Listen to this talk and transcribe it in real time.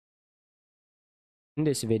In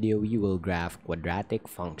this video, you will graph quadratic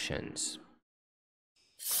functions.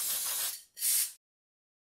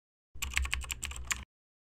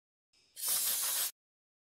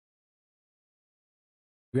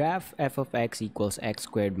 Graph f of x equals x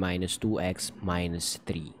squared minus 2x minus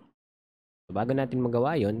 3. So, bago natin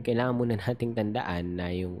magawa yon, kailangan muna nating tandaan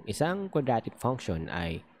na yung isang quadratic function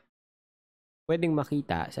ay pwedeng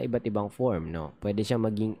makita sa iba't ibang form, no? Pwede siyang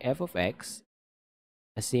maging f of x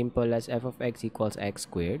as simple as f of x equals x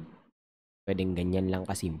squared. Pwedeng ganyan lang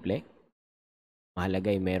kasimple.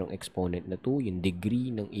 Mahalaga ay merong exponent na 2, yung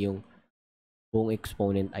degree ng iyong buong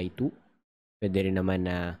exponent ay 2. Pwede rin naman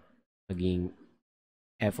na maging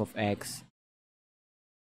f of x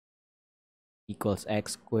equals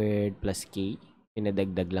x squared plus k.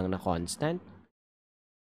 Pinadagdag lang na constant.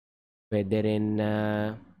 Pwede rin na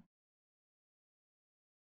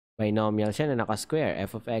binomial siya na naka-square.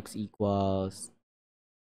 F of x equals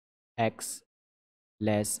x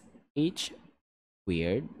less h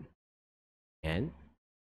squared. Yan.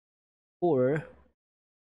 Or,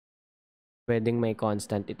 pwedeng may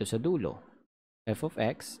constant ito sa dulo. F of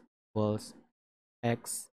x equals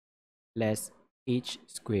x less h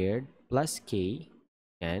squared plus k.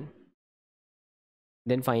 Yan.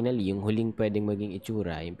 Then finally, yung huling pwedeng maging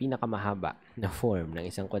itsura, yung pinakamahaba na form ng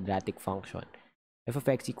isang quadratic function. F of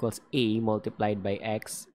x equals a multiplied by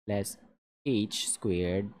x less h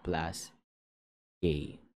squared plus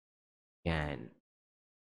k. Yan.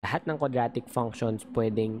 Lahat ng quadratic functions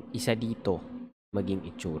pwedeng isa dito maging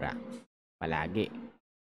itsura. Palagi.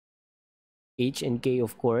 H and k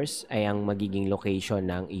of course ay ang magiging location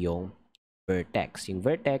ng iyong vertex. Yung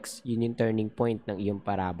vertex, yun yung turning point ng iyong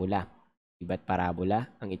parabola. Iba't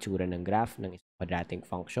parabola ang itsura ng graph ng isang quadratic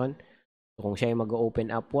function. So, kung siya yung mag-open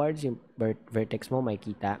upwards, yung vertex mo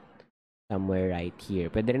makikita somewhere right here.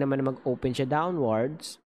 Pwede rin naman mag-open siya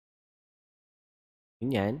downwards.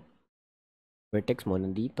 Yun yan. Vertex mo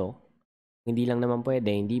nandito. Hindi lang naman pwede,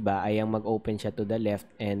 hindi ba, ay ang mag-open siya to the left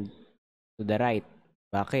and to the right.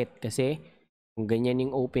 Bakit? Kasi kung ganyan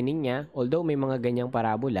yung opening niya, although may mga ganyang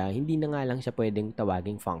parabola, hindi na nga lang siya pwedeng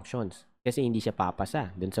tawaging functions. Kasi hindi siya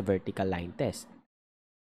papasa dun sa vertical line test.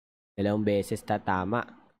 Dalawang beses tatama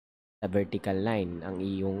sa vertical line ang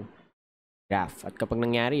iyong graph. At kapag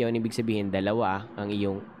nangyari yon, ibig sabihin dalawa ang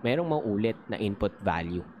iyong merong maulit na input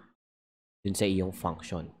value dun sa iyong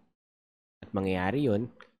function. At mangyayari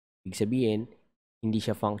yon, ibig sabihin hindi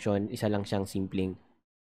siya function, isa lang siyang simpleng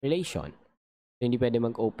relation. So, hindi pwede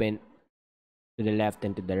mag-open to the left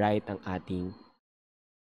and to the right ang ating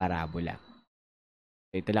parabola.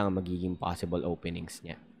 So, ito lang ang magiging possible openings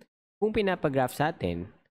niya. Kung pinapagraph sa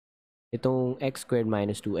atin, itong x squared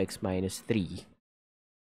minus 2x minus 3,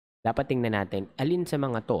 dapat tingnan natin alin sa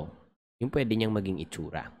mga to yung pwede niyang maging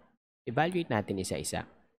itsura. Evaluate natin isa-isa.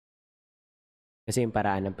 Kasi yung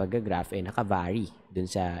paraan ng pag-graph ay nakavary dun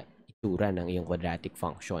sa itsura ng iyong quadratic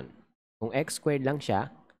function. Kung x squared lang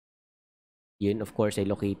siya, yun of course ay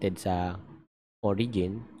located sa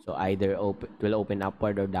origin. So either it will open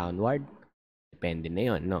upward or downward. Depende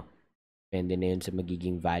na yun, no? Depende na yun sa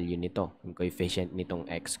magiging value nito, yung coefficient nitong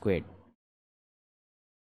x squared.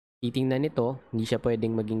 Titingnan nito, hindi siya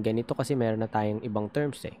pwedeng maging ganito kasi meron na tayong ibang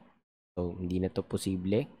terms eh. So, hindi na to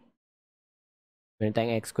posible. Meron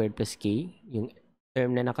tayong x squared plus k, yung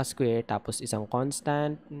term na naka-square, tapos isang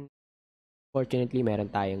constant. Fortunately,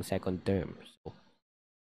 meron tayong second term. So,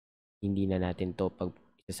 hindi na natin to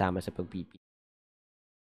isasama sa pagpipili.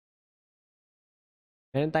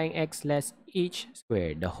 Meron tayong x less h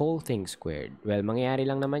squared, the whole thing squared. Well, mangyayari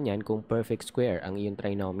lang naman yan kung perfect square ang iyong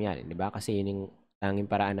trinomial. Diba? Kasi yun yung tanging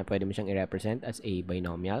paraan na pwede mo siyang i-represent as a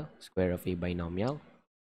binomial, square of a binomial.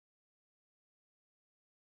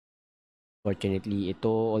 Fortunately,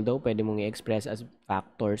 ito, although pwede mong i-express as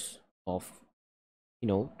factors of,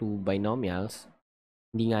 two binomials,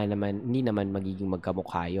 hindi naman magiging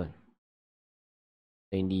magkamukha yun.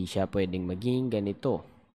 So, hindi siya pwedeng maging ganito.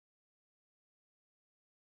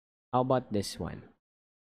 How about this one?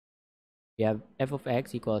 We have f of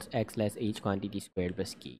x equals x less h quantity squared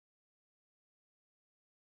plus k.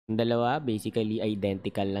 Yung dalawa, basically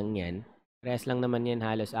identical lang yan. Parehas lang naman yan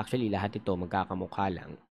halos. Actually, lahat ito magkakamukha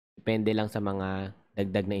lang. Depende lang sa mga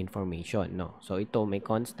dagdag na information, no? So, ito may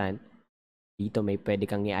constant. Dito may pwede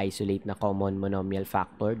kang i-isolate na common monomial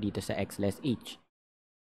factor dito sa x less h.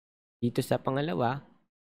 Dito sa pangalawa,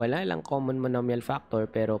 wala lang common monomial factor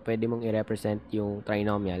pero pwede mong i-represent yung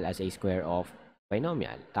trinomial as a square of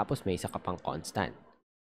binomial. Tapos may isa ka pang constant.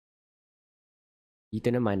 Dito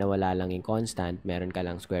naman na wala lang yung constant, meron ka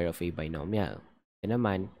lang square of a binomial. Ito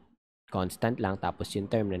naman, constant lang tapos yung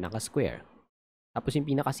term na naka-square. Tapos yung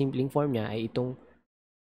pinakasimpleng form niya ay itong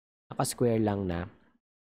naka-square lang na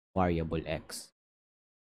variable x.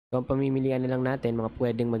 So, ang pamimilian na lang natin, mga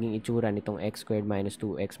pwedeng maging itsura nitong x squared minus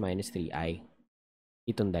 2x minus 3 ay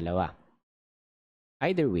itong dalawa.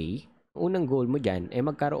 Either way, ang unang goal mo dyan ay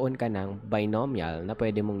magkaroon ka ng binomial na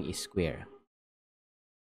pwede mong i-square.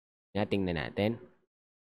 Tingnan natin.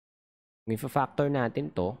 Kung i-factor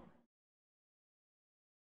natin to,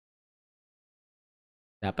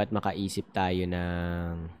 dapat makaisip tayo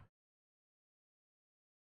ng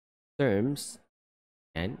terms.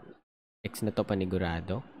 Yan. X na to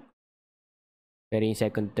panigurado. Pero yung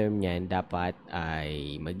second term niyan dapat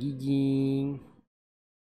ay magiging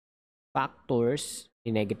factors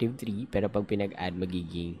ni negative 3. Pero pag pinag-add,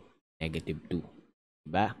 magiging negative 2.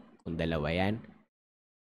 Diba? Kung dalawa yan.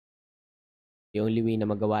 The only way na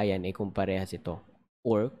magawa yan ay kung parehas ito.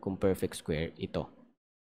 Or kung perfect square ito.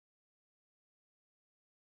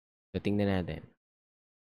 So, tingnan natin.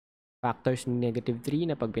 Factors ni negative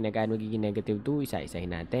 3 na pag pinag-add magiging negative 2,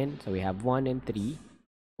 isa-isahin natin. So, we have 1 and 3.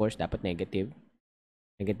 Of course, dapat negative.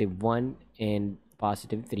 Negative 1 and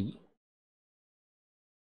positive 3.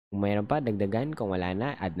 Kung mayroon pa, dagdagan. Kung wala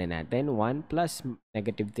na, add na natin. 1 plus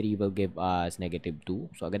negative 3 will give us negative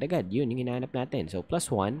 2. So, agad-agad. Yun yung hinahanap natin. So, plus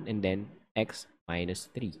 1 and then x minus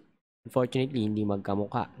 3. Unfortunately, hindi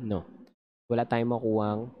magkamukha. No. Wala tayong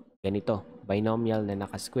makuhang ganito. Binomial na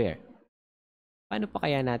naka-square. Paano pa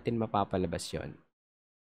kaya natin mapapalabas yon?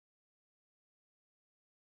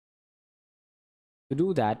 To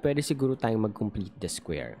do that, pwede siguro tayong mag-complete the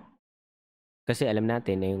square. Kasi alam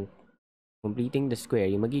natin na yung completing the square,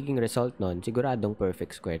 yung magiging result nun, siguradong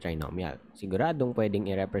perfect square trinomial. Siguradong pwedeng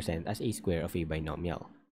i-represent as a square of a binomial.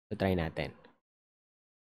 So, try natin.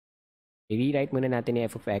 I-rewrite muna natin yung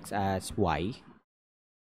f of x as y.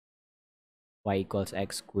 Y equals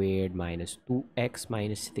x squared minus 2x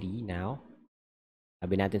minus 3 now.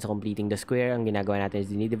 Sabi natin sa completing the square, ang ginagawa natin is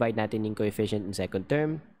dinidivide natin yung coefficient ng second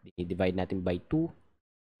term. Dinidivide natin by 2.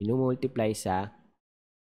 Minumultiply sa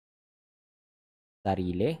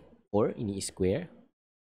sarili or ini-square.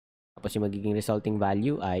 Tapos yung magiging resulting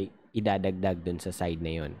value ay idadagdag dun sa side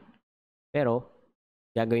na yon. Pero,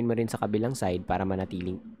 gagawin mo rin sa kabilang side para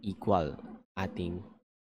manatiling equal ating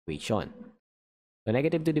equation. So,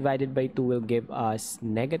 negative 2 divided by 2 will give us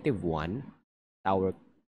negative 1, our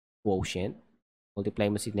quotient.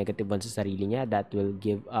 Multiply mo si negative 1 sa sarili niya. That will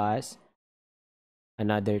give us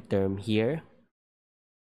another term here,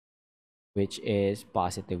 which is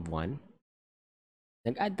positive 1.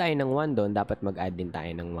 Nag-add tayo ng 1 doon, dapat mag-add din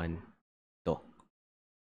tayo ng 1 to.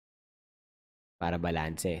 Para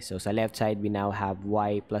balanse. So, sa left side, we now have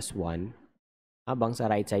y plus 1. Habang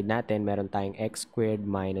sa right side natin, meron tayong x squared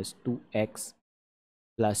minus 2x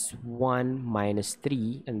plus 1 minus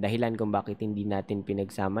 3. Ang dahilan kung bakit hindi natin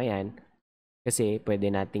pinagsama yan, kasi pwede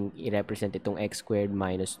nating i-represent itong x squared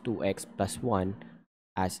minus 2x plus 1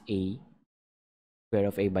 as a square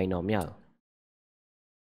of a binomial.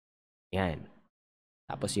 Yan.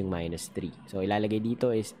 Tapos yung minus 3. So, ilalagay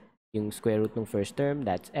dito is yung square root ng first term,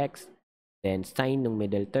 that's x. Then, sign ng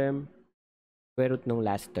middle term, square root ng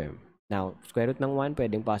last term. Now, square root ng 1,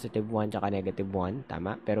 pwedeng positive 1 tsaka negative 1.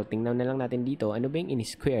 Tama? Pero tingnan na lang natin dito, ano ba yung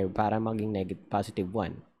in-square para maging positive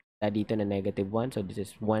 1? Dito na negative 1, so this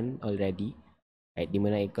is 1 already. Kahit di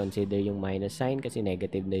mo na i-consider yung minus sign kasi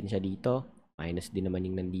negative din siya dito. Minus din naman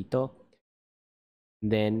yung nandito.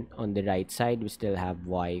 Then, on the right side, we still have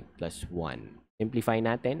y plus 1. Simplify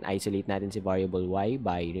natin. Isolate natin si variable y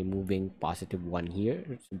by removing positive 1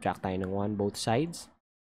 here. Subtract tayo ng 1 both sides.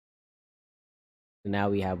 So now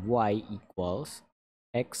we have y equals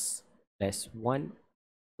x plus 1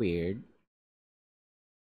 squared.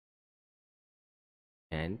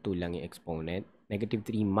 And 2 lang yung exponent. Negative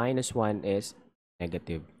 3 minus 1 is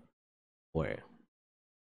negative 4.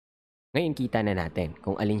 Ngayon, kita na natin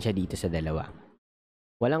kung alin siya dito sa dalawa.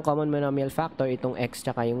 Walang common monomial factor itong x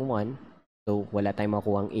tsaka yung 1. So, wala tayong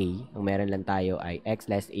makuhang a. Ang meron lang tayo ay x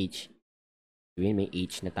less h. Sabihin, may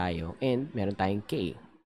h na tayo. And meron tayong k,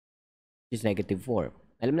 which is negative 4.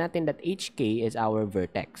 Alam natin that hk is our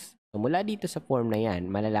vertex. So, mula dito sa form na yan,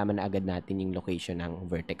 malalaman na agad natin yung location ng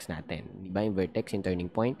vertex natin. Diba yung vertex, yung turning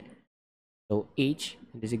point? So, h,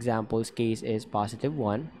 in this example's case, is positive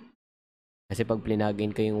 1. Kasi pag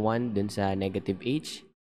plinag-in ko yung 1 dun sa negative h,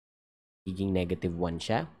 higing negative 1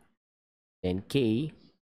 siya. Then, k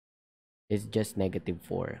is just negative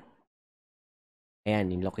 4.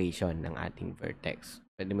 Ayan, yung location ng ating vertex.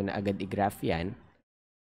 Pwede mo na agad i-graph yan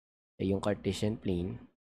sa yung Cartesian plane.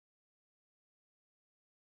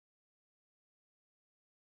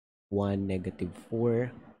 1, negative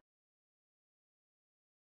 4.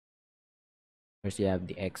 First, you have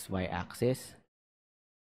the xy axis.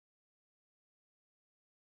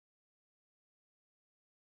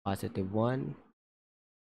 positive 1,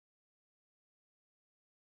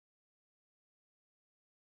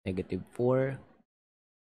 negative 4.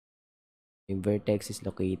 Yung vertex is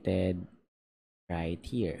located right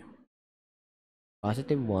here.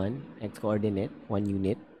 Positive 1, x-coordinate, 1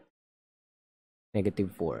 unit,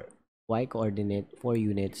 negative 4. Y-coordinate, 4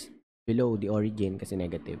 units below the origin kasi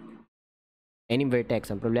negative. Any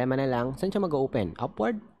vertex, ang problema na lang, saan siya mag-open?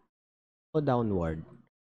 Upward o downward?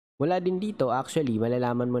 Mula din dito, actually,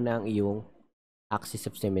 malalaman mo na ang iyong axis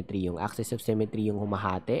of symmetry. Yung axis of symmetry yung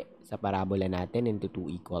humahati sa parabola natin into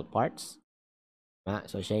two equal parts.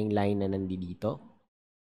 So, siya yung line na nandito.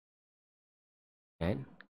 Yan.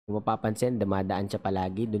 Kung mapapansin, dumadaan siya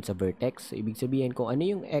palagi dun sa vertex. So, ibig sabihin, kung ano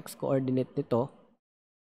yung x-coordinate nito,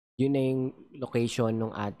 yun na yung location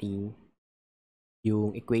ng ating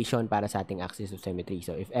yung equation para sa ating axis of symmetry.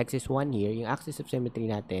 So, if x is 1 here, yung axis of symmetry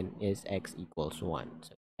natin is x equals 1.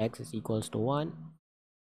 So, x is equals to 1.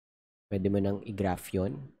 Pwede mo nang i-graph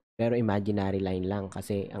yun. Pero imaginary line lang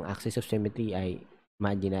kasi ang axis of symmetry ay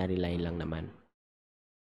imaginary line lang naman.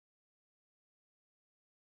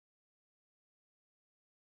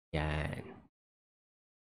 Yan.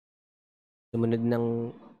 Sumunod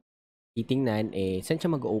ng titingnan saan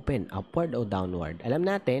siya mag-open? Upward o downward? Alam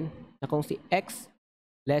natin na kung si x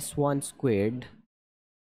less 1 squared,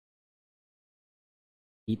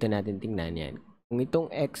 dito natin tingnan yan. Kung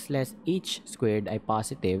itong x less h squared ay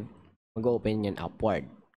positive, mag-open yan upward.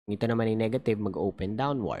 Kung ito naman ay negative, mag-open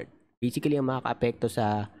downward. Basically, ang makaka-apekto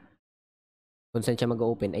sa kung saan siya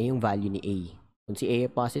mag-open ay yung value ni a. Kung si a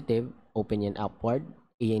ay positive, open yan upward.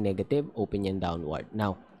 A ay negative, open yan downward.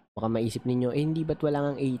 Now, baka maisip ninyo, hindi ba't wala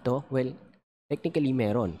ngang a ito? Well, technically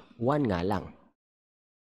meron. 1 nga lang.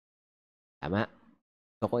 Tama?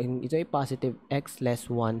 So, kung ito ay positive x less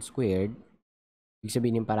 1 squared, ibig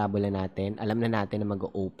sabihin yung parabola natin, alam na natin na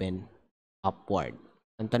mag-open upward.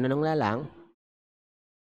 Ang tanong na lang,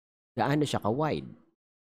 gaano siya ka-wide?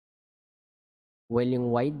 Well,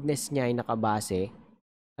 yung wideness niya ay nakabase,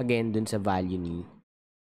 again, dun sa value ni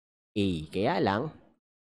a. Kaya lang,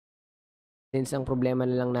 since ang problema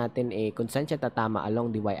na lang natin kung saan siya tatama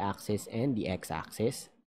along the y-axis and the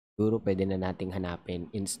x-axis, siguro pwede na nating hanapin.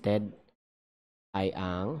 Instead, ay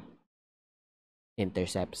ang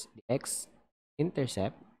intercepts. The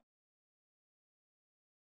x-intercept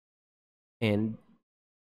and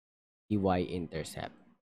the y-intercept.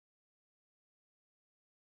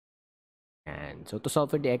 And so, to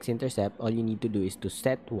solve for the x-intercept, all you need to do is to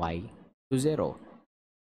set y to 0.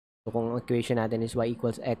 So, kung ang equation natin is y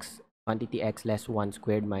equals x, quantity x less 1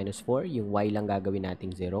 squared minus 4, yung y lang gagawin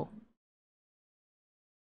nating 0.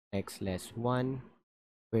 X less 1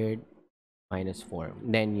 squared minus 4.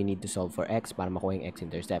 Then, you need to solve for x para makuha yung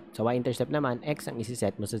x-intercept. So, y-intercept naman, x ang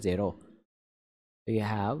isi-set mo sa 0. So, you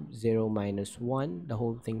have 0 minus 1, the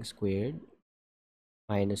whole thing squared,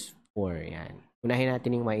 minus 4. Yan. Unahin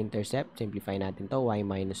natin yung y-intercept. Simplify natin to. Y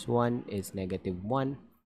minus 1 is negative 1.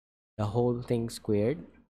 The whole thing squared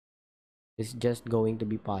is just going to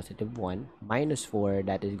be positive 1. Minus 4,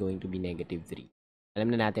 that is going to be negative 3. Alam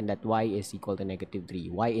na natin that y is equal to negative 3.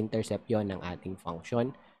 Y-intercept yon ng ating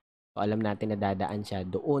function. So, alam natin na dadaan siya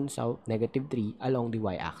doon sa negative 3 along the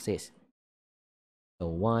y-axis. So,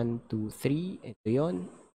 1, 2, 3. Ito yon.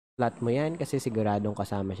 Plot mo yan kasi siguradong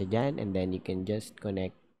kasama siya dyan. And then, you can just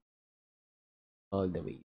connect all the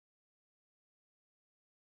way.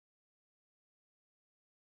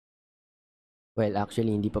 Well,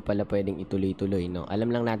 actually, hindi pa pala pwedeng ituloy-tuloy, no?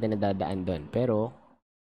 Alam lang natin na dadaan doon. Pero,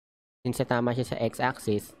 since tama siya sa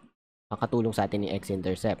x-axis, makatulong sa atin yung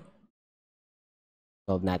x-intercept.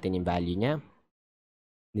 Solve natin yung value niya.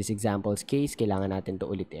 This example's case, kailangan natin to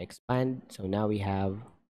ulit i-expand. So, now we have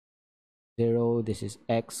 0. This is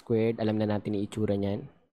x squared. Alam na natin yung itsura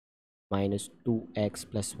niyan. Minus 2x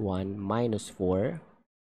plus 1 minus 4.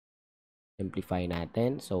 Simplify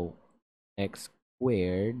natin. So, x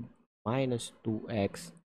squared minus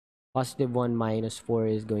 2x. Positive 1 minus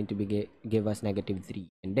 4 is going to be give us negative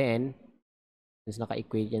 3. And then, since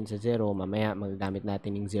naka-equate yan sa 0, mamaya magagamit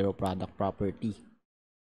natin yung zero product property.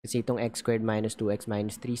 Kasi itong x squared minus 2x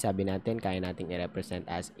minus 3, sabi natin, kaya natin i-represent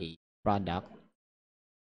as a product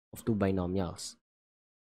of two binomials.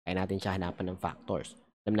 Kaya natin siya hanapan ng factors.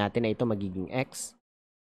 Alam natin na ito magiging x.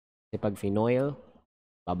 Kasi pag finoil,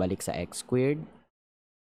 babalik sa x squared.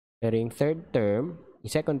 Pero yung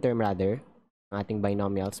second term rather, ng ating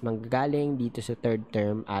binomials, manggagaling dito sa third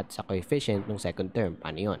term at sa coefficient ng second term.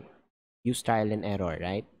 Paano yun? Use trial and error,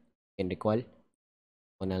 right? You can recall.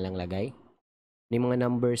 Kung na lang lagay. Yung mga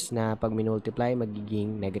numbers na pag minultiply,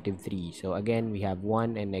 magiging negative 3. So again, we have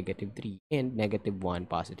 1 and negative 3 and negative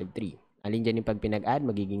 1, positive 3. Alin dyan yung pag pinag-add,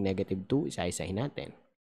 magiging negative 2, isa-isahin natin.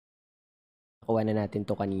 Nakuha na natin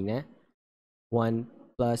to kanina.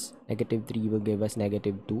 1 plus negative 3 will give us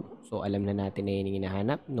negative 2. So, alam na natin na yun yung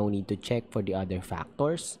hinahanap. No need to check for the other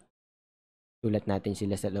factors. Sulat natin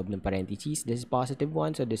sila sa loob ng parentheses. This is positive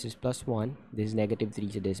 1, so this is plus 1. This is negative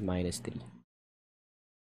 3, so this is minus 3.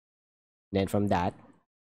 Then from that,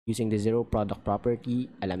 using the zero product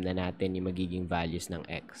property, alam na natin yung magiging values ng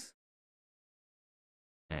x.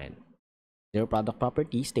 And zero product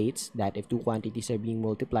property states that if two quantities are being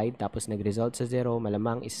multiplied tapos nag-result sa 0,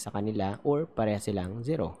 malamang isa sa kanila or pareha silang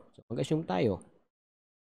 0. So, mag-assume tayo.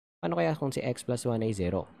 Paano kaya kung si x plus 1 ay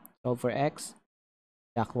 0? So, for x,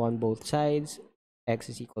 stack 1 both sides,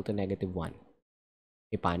 x is equal to negative 1.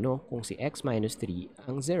 E paano kung si x minus 3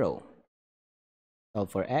 ang 0? So,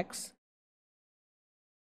 for x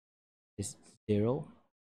is 0.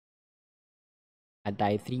 Add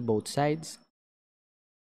tayo 3 both sides.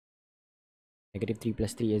 Negative 3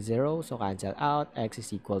 plus 3 is 0, so cancel out. X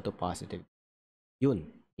is equal to positive. Yun,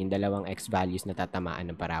 yung dalawang x values na tatamaan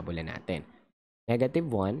ng parabola natin. Negative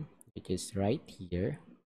 1, which is right here,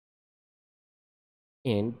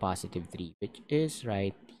 and positive 3, which is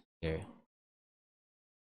right here.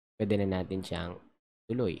 Pwede na natin siyang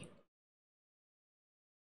tuloy.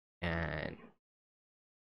 And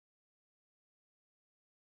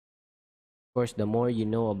of course, the more you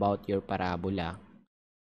know about your parabola,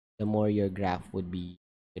 the more your graph would be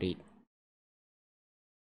straight.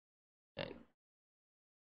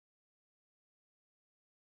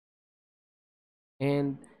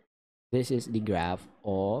 And this is the graph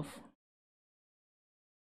of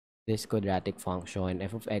this quadratic function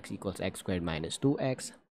f of x equals x squared minus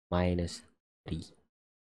 2x minus 3.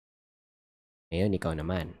 Ngayon, ikaw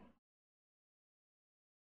naman.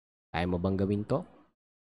 Kaya mo bang gawin to?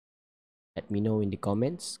 Let me know in the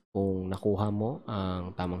comments kung nakuha mo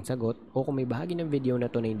ang tamang sagot o kung may bahagi ng video na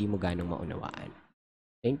to na hindi mo ganong maunawaan.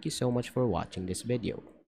 Thank you so much for watching this video.